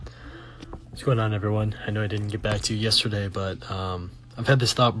What's going on, everyone? I know I didn't get back to you yesterday, but I've had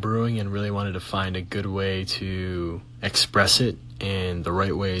this thought brewing and really wanted to find a good way to express it and the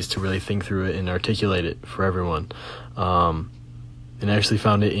right ways to really think through it and articulate it for everyone. And I actually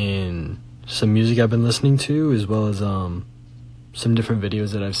found it in some music I've been listening to, as well as some different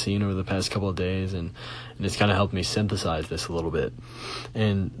videos that I've seen over the past couple of days, and it's kind of helped me synthesize this a little bit.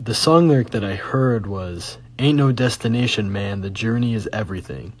 And the song lyric that I heard was, "Ain't no destination, man, the journey is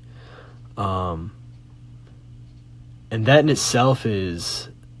everything." And that in itself is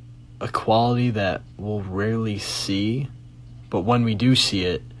a quality that we'll rarely see, but when we do see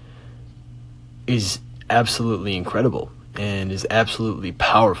it, is absolutely incredible and is absolutely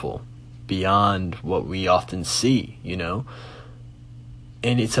powerful beyond what we often see, you know?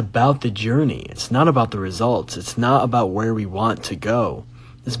 And it's about the journey. It's not about the results. It's not about where we want to go.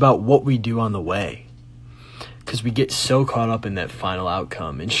 It's about what we do on the way. Because we get so caught up in that final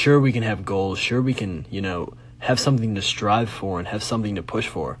outcome. And sure, we can have goals. Sure, we can, have something to strive for and have something to push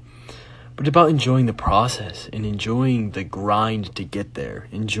for. But it's about enjoying the process and enjoying the grind to get there.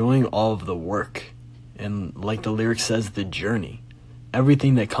 Enjoying all of the work. And like the lyric says, the journey.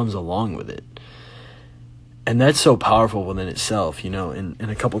 Everything that comes along with it. And that's so powerful within itself, and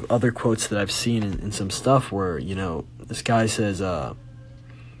a couple of other quotes that I've seen in some stuff where, this guy says,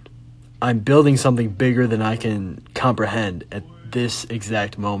 I'm building something bigger than I can comprehend at this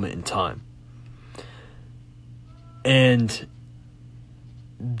exact moment in time. And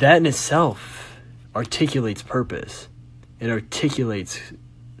that in itself articulates purpose. It articulates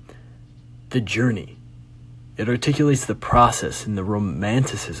the journey. It articulates the process and the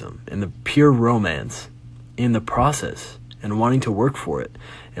romanticism and the pure romance in the process and wanting to work for it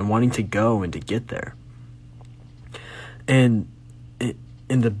and wanting to go and to get there. And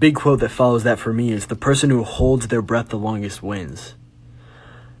the big quote that follows that for me is, the person who holds their breath the longest wins.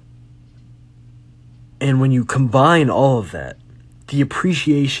 And when you combine all of that, the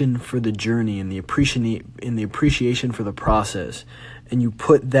appreciation for the journey and the appreciation for the process, and you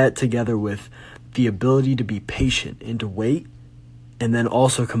put that together with the ability to be patient and to wait, and then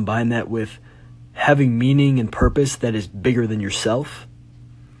also combine that with having meaning and purpose that is bigger than yourself,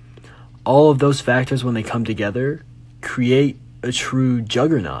 all of those factors, when they come together, create a true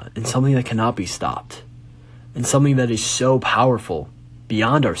juggernaut and something that cannot be stopped, and something that is so powerful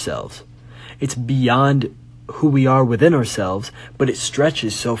beyond ourselves. It's beyond who we are within ourselves, but it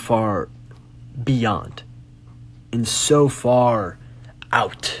stretches so far beyond and so far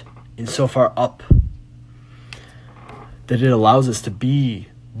out and so far up that it allows us to be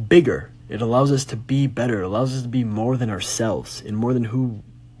bigger. It allows us to be better. It allows us to be more than ourselves and more than who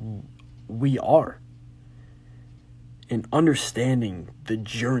we are. And understanding the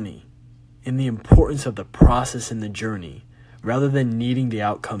journey and the importance of the process and the journey rather than needing the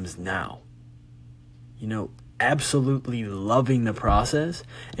outcomes now. Absolutely loving the process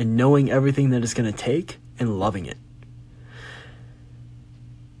and knowing everything that it's going to take and loving it.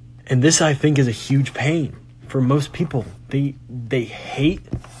 And this, I think, is a huge pain for most people. They hate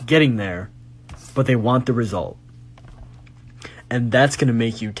getting there, but they want the result. And that's going to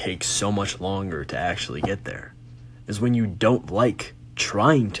make you take so much longer to actually get there, is when you don't like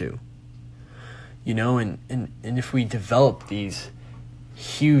trying to. And if we develop these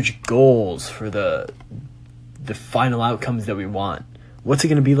huge goals for the final outcomes that we want, what's it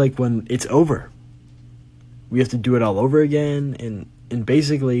going to be like when it's over? We have to do it all over again, and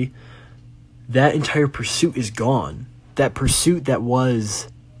basically that entire pursuit is gone. That pursuit that was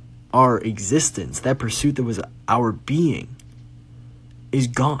our existence, that pursuit that was our being, is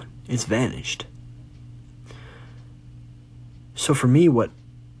gone. It's vanished. So for me, what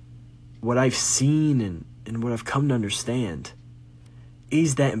I've seen and what I've come to understand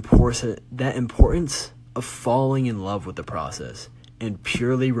is that importance of falling in love with the process and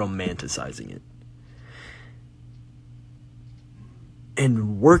purely romanticizing it.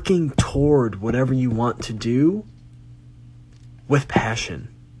 And working toward whatever you want to do with passion,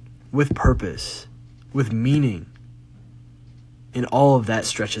 with purpose, with meaning. And all of that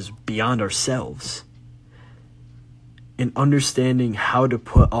stretches beyond ourselves. And understanding how to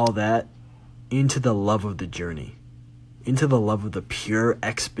put all that into the love of the journey, into the love of the pure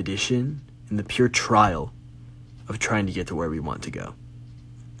expedition and the pure trial of trying to get to where we want to go.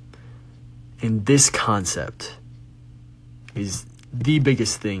 And this concept is the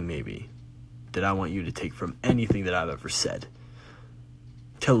biggest thing, maybe, that I want you to take from anything that I've ever said.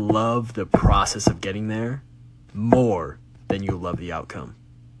 To love the process of getting there more than you love the outcome.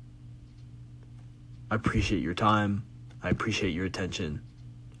 I appreciate your time. I appreciate your attention.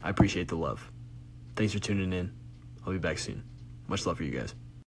 I appreciate the love. Thanks for tuning in. I'll be back soon. Much love for you guys.